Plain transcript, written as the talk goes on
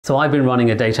So I've been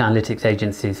running a data analytics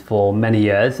agencies for many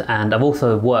years, and I've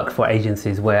also worked for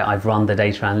agencies where I've run the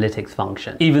data analytics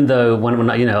function. Even though when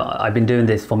I've been doing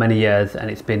this for many years and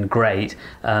it's been great,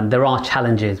 there are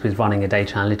challenges with running a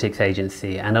data analytics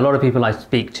agency. And a lot of people I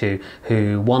speak to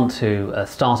who want to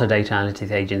start a data analytics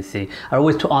agency are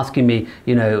always asking me,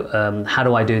 how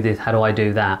do I do this? How do I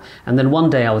do that? And then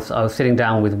one day I was sitting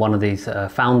down with one of these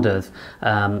founders,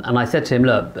 and I said to him,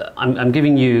 look, I'm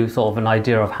giving you sort of an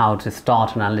idea of how to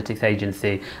start an analytics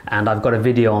agency, and I've got a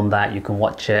video on that. You can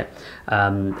watch it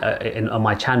on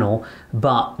my channel,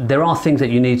 but there are things that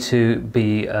you need to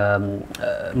be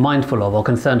mindful of or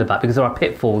concerned about, because there are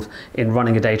pitfalls in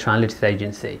running a data analytics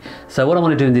agency. So what I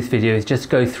want to do in this video is just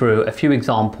go through a few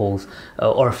examples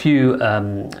or a few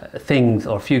things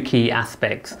or a few key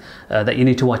aspects that you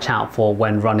need to watch out for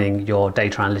when running your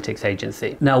data analytics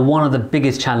agency. Now, one of the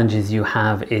biggest challenges you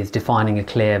have is defining a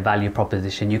clear value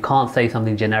proposition. You can't say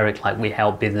something generic like we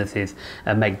help businesses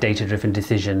make data-driven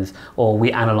decisions, or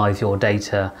we analyze your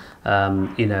data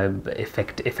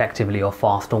effectively or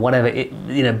fast, or whatever.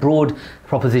 Broad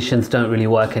propositions don't really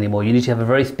work anymore. You need to have a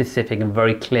very specific and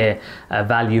very clear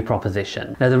value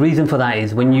proposition. Now, the reason for that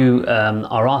is when you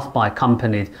are asked by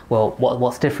companies, well,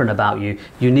 what's different about you,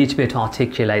 you need to be able to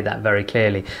articulate that very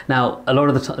clearly. Now,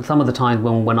 some of the times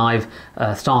when I've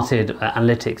started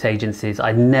analytics agencies,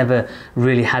 I never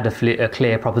really had a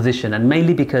clear proposition, and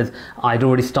mainly because I'd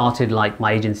already started like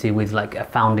my agency with like a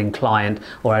founding client,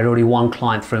 or I'd already won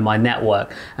clients through my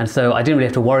network, and so I didn't really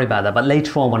have to worry about that. But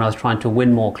later on, when I was trying to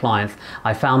win more clients,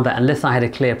 I found that unless I had a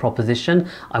clear proposition,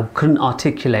 I couldn't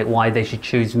articulate why they should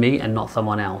choose me and not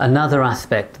someone else. Another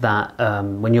aspect that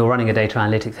when you're running a data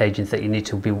analytics agency that you need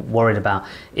to be worried about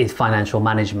is financial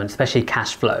management, especially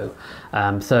cash flow.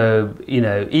 So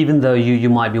even though you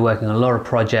might be working on a lot of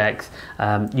projects,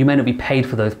 you may not be paid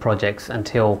for those projects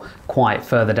until quite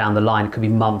further down the line. It could be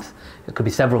months, it could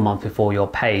be several months before you're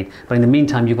paid. But in the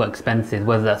meantime, you've got expenses,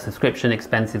 whether that's subscription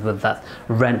expenses, whether that's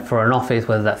rent for an office,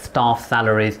 whether that's staff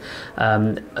salaries.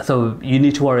 So you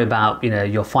need to worry about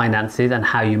your finances and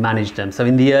how you manage them. So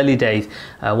in the early days,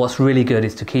 what's really good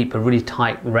is to keep a really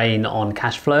tight rein on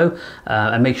cash flow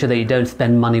and make sure that you don't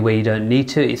spend money where you don't need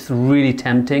to. It's really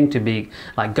tempting to be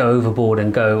like go overboard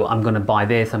and go, I'm going to buy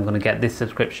this, I'm going to get this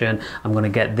subscription, I'm going to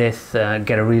get this,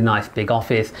 get a really nice big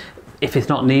office. If it's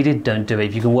not needed, don't do it.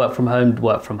 If you can work from home,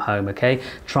 work from home, okay?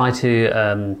 Try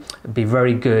to be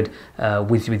very good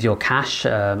with your cash.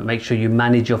 Make sure you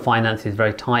manage your finances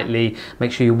very tightly.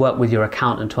 Make sure you work with your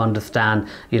accountant to understand,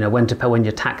 when to pay, when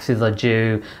your taxes are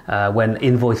due, when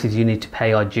invoices you need to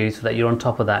pay are due, so that you're on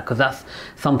top of that, because that's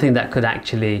something that could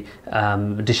actually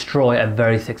destroy a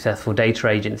very successful data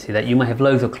agency. That you might have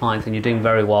loads of clients and you're doing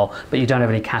very well, but you don't have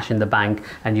any cash in the bank,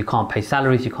 and you can't pay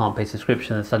salaries, you can't pay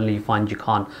subscriptions, and suddenly you find you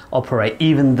can't operate,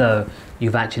 even though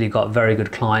you've actually got very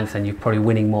good clients and you're probably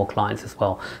winning more clients as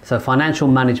well. So financial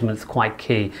management is quite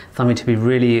key, something to be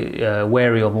really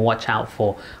wary of and watch out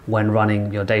for when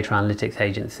running your data analytics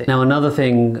agency. Now, another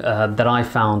thing that I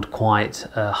found quite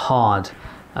hard,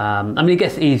 it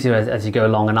gets easier as you go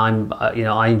along, and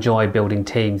I enjoy building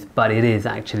teams, but it is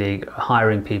actually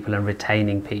hiring people and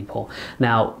retaining people.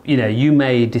 Now, you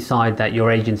may decide that your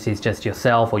agency is just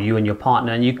yourself or you and your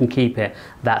partner, and you can keep it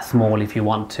that small if you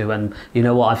want to. And you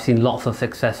know what? I've seen lots of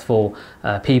successful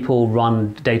people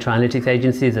run data analytics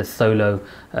agencies as solo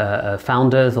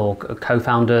founders or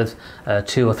co-founders,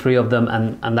 2 or 3 of them,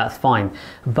 and that's fine.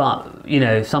 But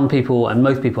some people, and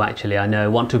most people actually I know,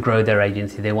 want to grow their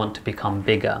agency. They want to become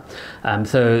bigger.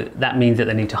 So that means that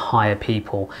they need to hire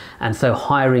people, and so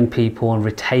hiring people and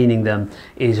retaining them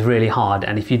is really hard.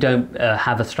 And if you don't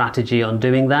have a strategy on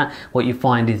doing that, what you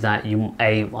find is that you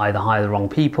either hire the wrong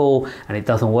people and it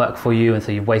doesn't work for you, and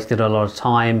so you've wasted a lot of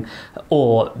time,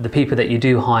 or the people that you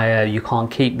do hire, you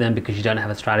can't keep them because you don't have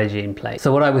a strategy in place.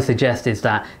 So what I would suggest is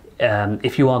that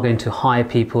if you are going to hire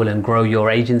people and grow your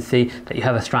agency, that you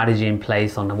have a strategy in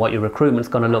place on what your recruitment's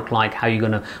going to look like, how you're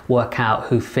going to work out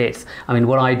who fits.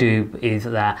 What I do is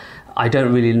that I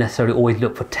don't really necessarily always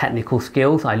look for technical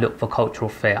skills. I look for cultural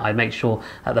fit. I make sure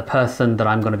that the person that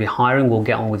I'm going to be hiring will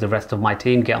get on with the rest of my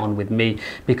team, get on with me,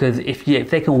 because if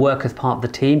they can work as part of the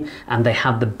team and they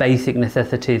have the basic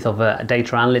necessities of a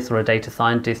data analyst or a data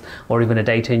scientist or even a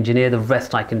data engineer, the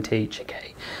rest I can teach,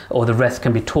 okay? Or the rest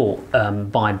can be taught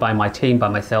by my team, by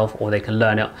myself, or they can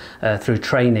learn it through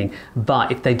training. But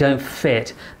if they don't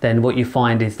fit, then what you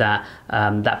find is that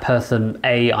that person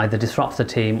either disrupts the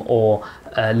team or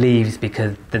leaves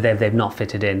because they've not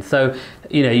fitted in. So,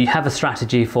 you have a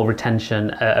strategy for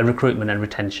retention, recruitment and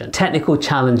retention. Technical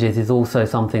challenges is also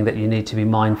something that you need to be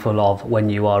mindful of when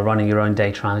you are running your own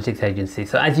data analytics agency.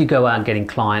 So as you go out getting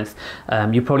clients,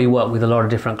 you probably work with a lot of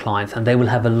different clients, and they will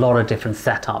have a lot of different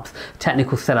setups,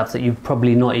 technical setups that you've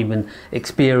probably not even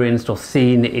experienced or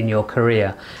seen in your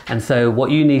career. And so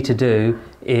what you need to do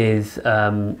is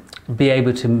be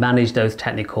able to manage those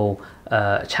technical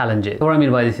challenges. What I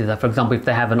mean by this is that, for example, if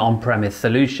they have an on-premise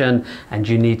solution and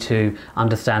you need to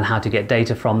understand how to get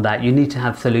data from that, you need to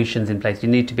have solutions in place. You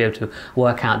need to be able to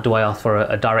work out, do I ask for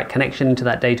a direct connection into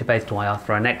that database? Do I ask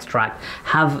for an extract?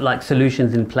 Have like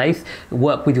solutions in place.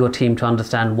 Work with your team to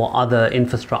understand what other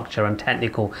infrastructure and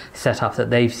technical setups that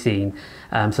they've seen,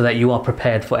 so that you are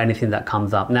prepared for anything that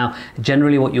comes up. Now,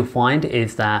 generally what you'll find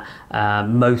is that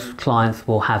most clients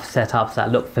will have setups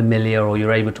that look familiar, or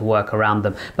you're able to work around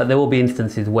them, but there will be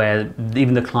instances where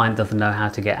even the client doesn't know how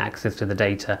to get access to the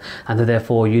data, and so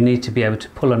therefore you need to be able to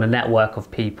pull on a network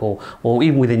of people, or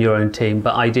even within your own team,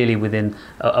 but ideally within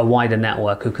a wider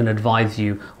network, who can advise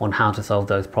you on how to solve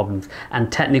those problems.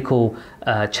 And technical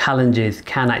challenges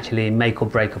can actually make or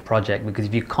break a project, because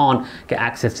if you can't get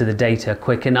access to the data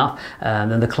quick enough,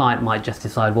 then the client might just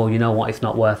decide, well, you know what, it's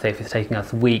not worth it. If it's taking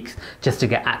us weeks just to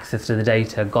get access to the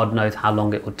data, God knows how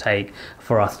long it would take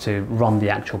for us to run the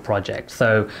actual project.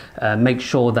 So make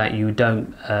sure that you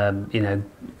don't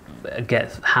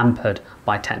get hampered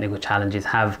by technical challenges.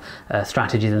 Have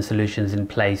strategies and solutions in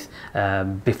place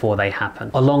before they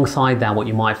happen. Alongside that, what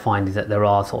you might find is that there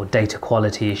are sort of data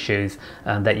quality issues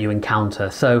that you encounter.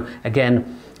 So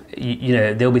again,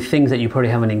 there'll be things that you probably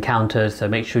haven't encountered, so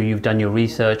make sure you've done your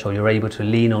research, or you're able to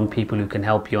lean on people who can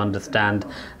help you understand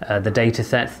the data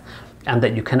sets, and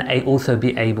that you can also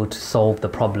be able to solve the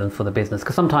problem for the business.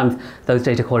 Because sometimes those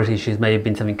data quality issues may have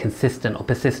been something consistent or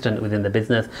persistent within the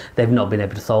business. They've not been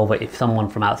able to solve it. If someone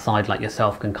from outside like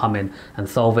yourself can come in and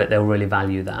solve it, they'll really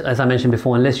value that. As I mentioned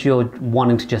before, unless you're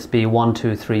wanting to just be 1,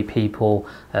 2, 3 people,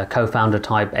 co-founder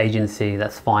type agency,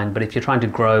 that's fine. But if you're trying to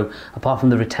grow, apart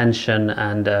from the retention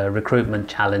and recruitment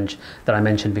challenge that I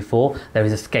mentioned before, there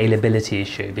is a scalability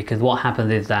issue. Because what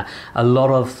happens is that a lot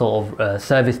of sort of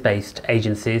service-based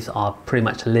agencies are pretty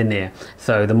much linear.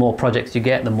 So the more projects you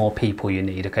get, the more people you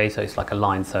need. Okay, so it's like a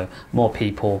line. So more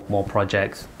people, more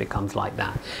projects, becomes like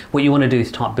that. What you want to do is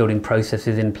start building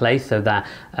processes in place so that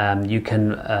you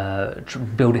can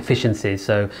build efficiencies.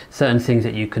 So certain things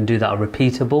that you can do that are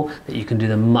repeatable, that you can do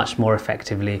them much more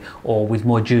effectively or with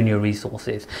more junior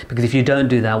resources. Because if you don't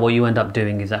do that, what you end up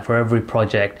doing is that for every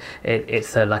project,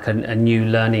 it's like a new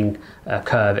learning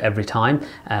curve every time,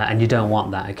 and you don't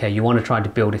want that. Okay, you want to try to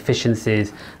build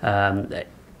efficiencies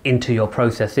into your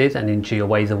processes and into your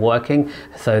ways of working,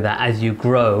 so that as you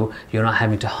grow, you're not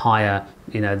having to hire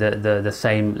the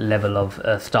same level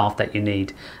of staff that you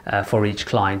need for each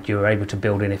client. You're able to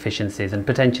build in efficiencies and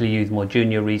potentially use more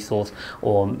junior resource,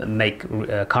 or make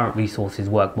current resources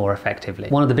work more effectively.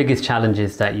 One of the biggest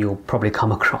challenges that you'll probably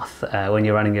come across when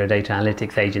you're running your data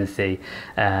analytics agency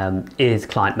is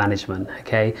client management.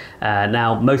 Okay,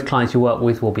 now most clients you work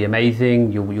with will be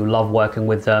amazing. You'll love working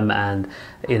with them, and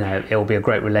it will be a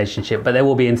great relationship, but there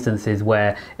will be instances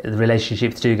where the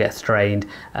relationships do get strained,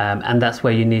 and that's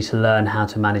where you need to learn how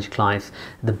to manage clients.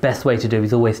 The best way to do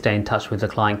is always stay in touch with the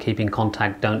client, keep in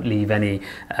contact, don't leave any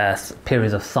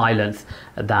periods of silence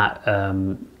that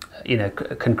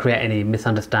can create any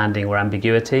misunderstanding or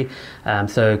ambiguity.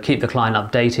 So keep the client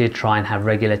updated, try and have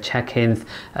regular check-ins.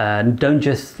 Don't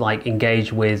just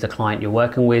engage with the client you're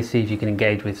working with. See if you can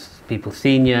engage with people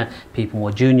senior, people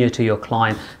more junior to your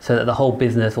client, so that the whole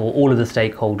business or all of the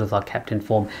stakeholders are kept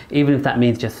informed, even if that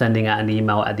means just sending out an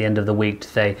email at the end of the week to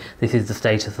say this is the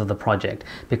status of the project.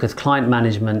 Because client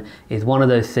management is one of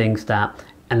those things that,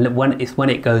 and when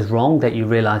it goes wrong, that you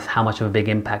realize how much of a big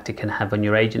impact it can have on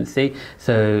your agency.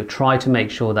 So try to make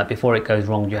sure that before it goes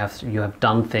wrong, you have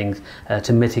done things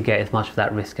to mitigate as much of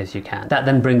that risk as you can. That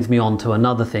then brings me on to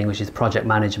another thing, which is project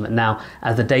management. Now,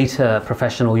 as a data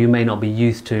professional, you may not be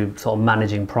used to sort of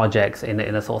managing projects in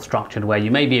a sort of structured way.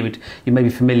 You may be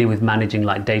familiar with managing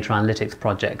like data analytics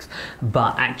projects,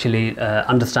 but actually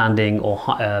understanding or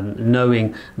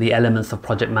knowing the elements of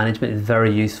project management is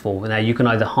very useful. Now, you can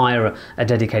either hire a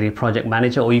dedicated project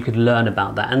manager, or you could learn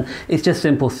about that, and it's just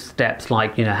simple steps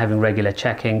like having regular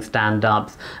checking,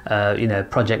 stand-ups,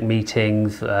 project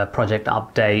meetings, project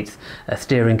updates,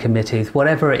 steering committees,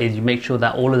 whatever it is. You make sure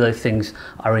that all of those things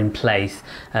are in place,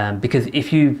 because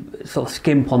if you sort of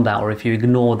skimp on that, or if you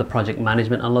ignore the project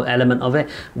management element of it,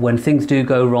 when things do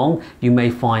go wrong, you may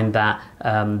find that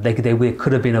they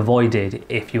could have been avoided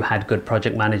if you had good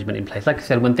project management in place. Like I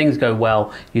said, when things go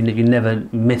well, you never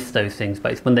miss those things,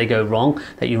 but it's when they go wrong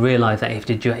that you realize that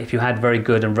if you had very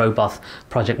good and robust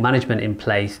project management in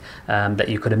place, that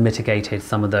you could have mitigated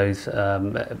some of those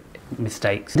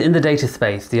mistakes. In the data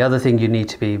space, the other thing you need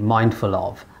to be mindful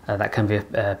of that can be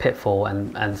a pitfall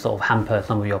and sort of hamper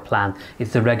some of your plan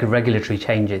is the regulatory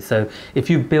changes. So if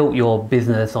you've built your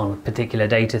business on a particular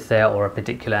data set or a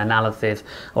particular analysis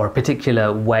or a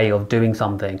particular way of doing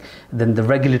something, then the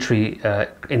regulatory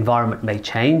environment may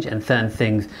change and certain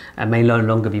things may no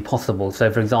longer be possible.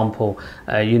 So for example,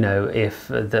 if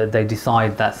they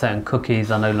decide that certain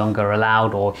cookies are no longer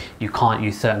allowed or you can't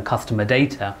use certain customer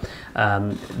data,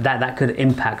 that could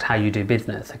impact how you do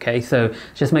business. Okay, so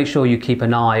just make sure you keep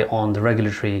an eye on the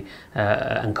regulatory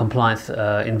and compliance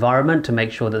environment to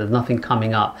make sure that there's nothing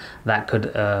coming up that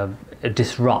could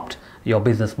disrupt your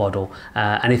business model,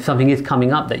 and if something is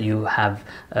coming up, that you have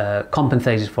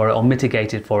compensated for it or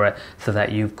mitigated for it, so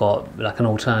that you've got like an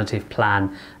alternative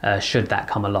plan should that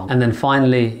come along. And then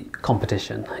finally,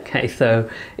 competition. Okay, so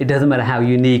it doesn't matter how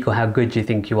unique or how good you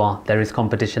think you are, there is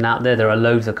competition out there. There are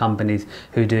loads of companies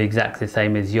who do exactly the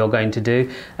same as you're going to do,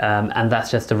 and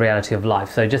that's just the reality of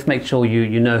life. So just make sure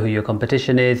you know who your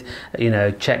competition is,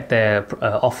 check their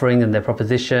offering and their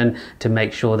proposition to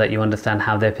make sure that you understand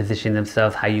how they're positioning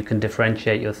themselves, how you can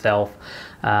differentiate yourself,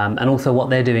 and also what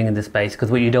they're doing in the space, because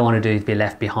what you don't want to do is be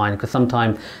left behind, because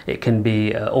sometimes it can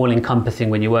be all-encompassing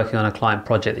when you're working on a client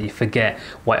project that you forget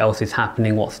what else is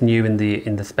happening, what's new in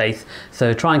the space.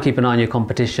 So try and keep an eye on your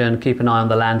competition, keep an eye on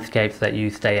the landscape so that you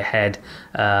stay ahead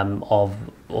or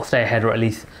at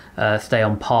least stay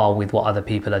on par with what other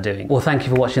people are doing. Well, thank you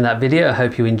for watching that video. I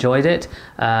hope you enjoyed it.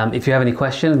 If you have any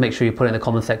questions, make sure you put it in the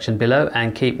comment section below,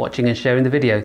 and keep watching and sharing the video.